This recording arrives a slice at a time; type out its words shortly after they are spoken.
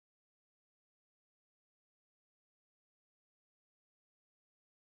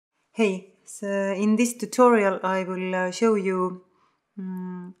Hey, so in this tutorial I will show you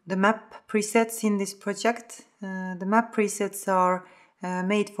the map presets in this project. The map presets are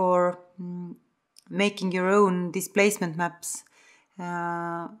made for making your own displacement maps.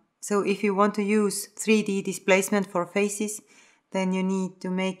 So if you want to use 3D displacement for faces, then you need to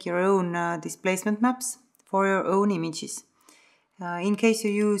make your own displacement maps for your own images. In case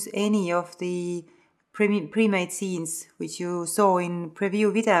you use any of the pre-made scenes which you saw in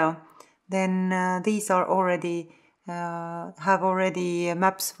preview video, then these are already have already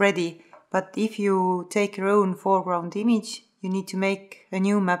maps ready. But if you take your own foreground image, you need to make a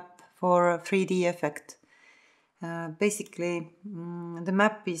new map for a 3D effect. Basically, the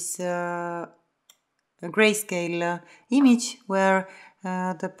map is a grayscale image where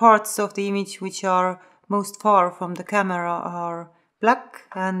the parts of the image which are most far from the camera are black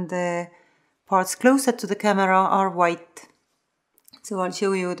and the parts closer to the camera are white. So I'll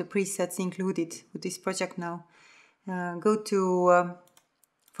show you the presets included with this project now. Go to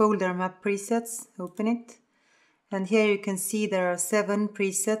folder map presets, open it, and here you can see there are 7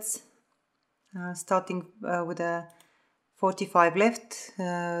 presets starting with a 45 left.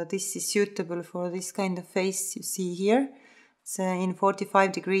 This is suitable for this kind of face you see here. It's in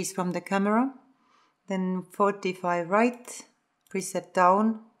 45 degrees from the camera. Then 45 right, preset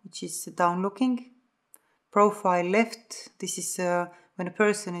down, which is down looking. Profile left, this is when a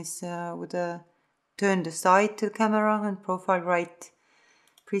person is with a turned aside to the camera, and profile right.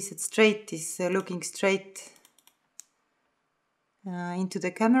 Preset straight is looking straight into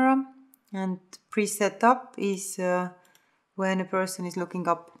the camera, and preset up is when a person is looking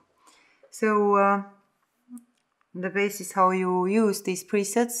up. So the basis how you use these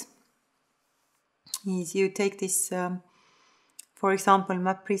presets is you take this, for example,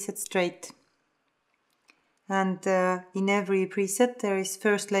 map preset straight, and in every preset there is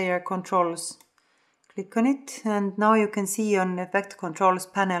first layer controls. Click on it, and now you can see on effect controls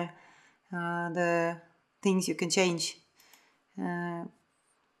panel the things you can change.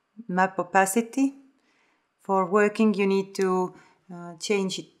 Map opacity. For working you need to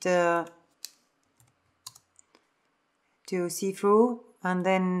change it to see-through, and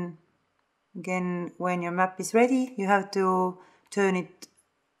then again when your map is ready you have to turn it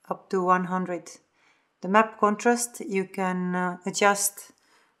up to 100. The map contrast you can adjust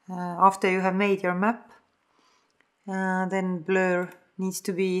after you have made your map. Then blur needs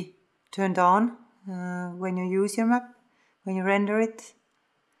to be turned on when you use your map, when you render it.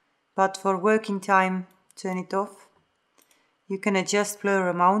 But for working time, turn it off. You can adjust blur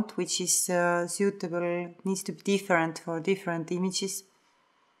amount, which is suitable, needs to be different for different images.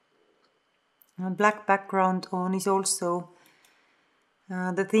 Black background on is also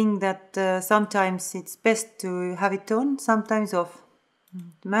the thing that sometimes it's best to have it on, sometimes off.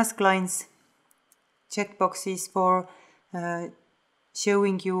 Mask lines checkboxes for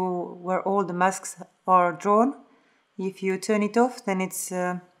showing you where all the masks are drawn. If you turn it off, then it's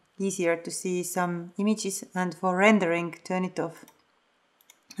easier to see some images, and for rendering turn it off.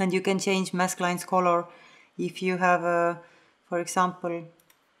 And you can change mask lines color if you have for example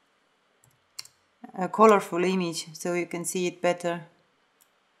a colorful image, so you can see it better.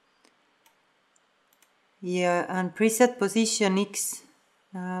 Yeah, and preset position X,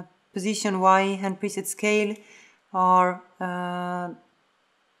 position Y, and preset scale are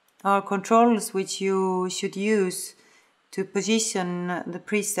controls which you should use to position the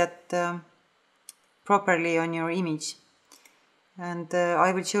preset properly on your image. And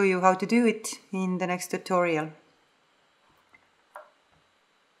I will show you how to do it in the next tutorial.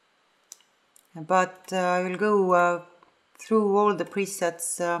 But I will go through all the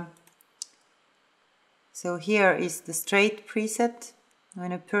presets. So here is the straight preset.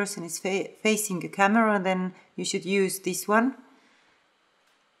 When a person is facing a camera, then you should use this one.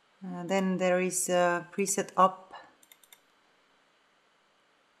 Then there is preset up,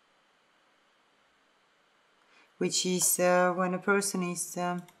 which is when a person is,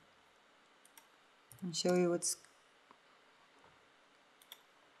 I'll show you what's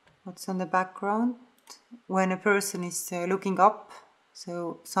on the background. When a person is looking up,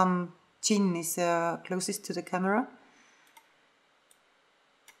 so some chin is closest to the camera.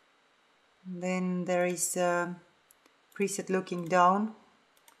 Then there is preset looking down.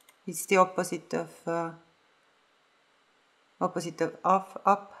 It's the opposite of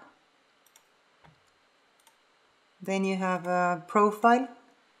up. Then you have a profile.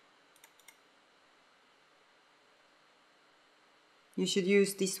 You should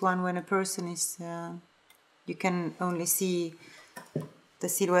use this one when a person is, you can only see the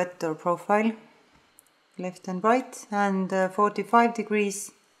silhouette or profile, left and right. And 45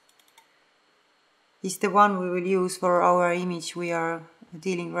 degrees is the one we will use for our image we are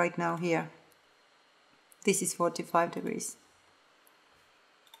dealing right now here. This is 45 degrees.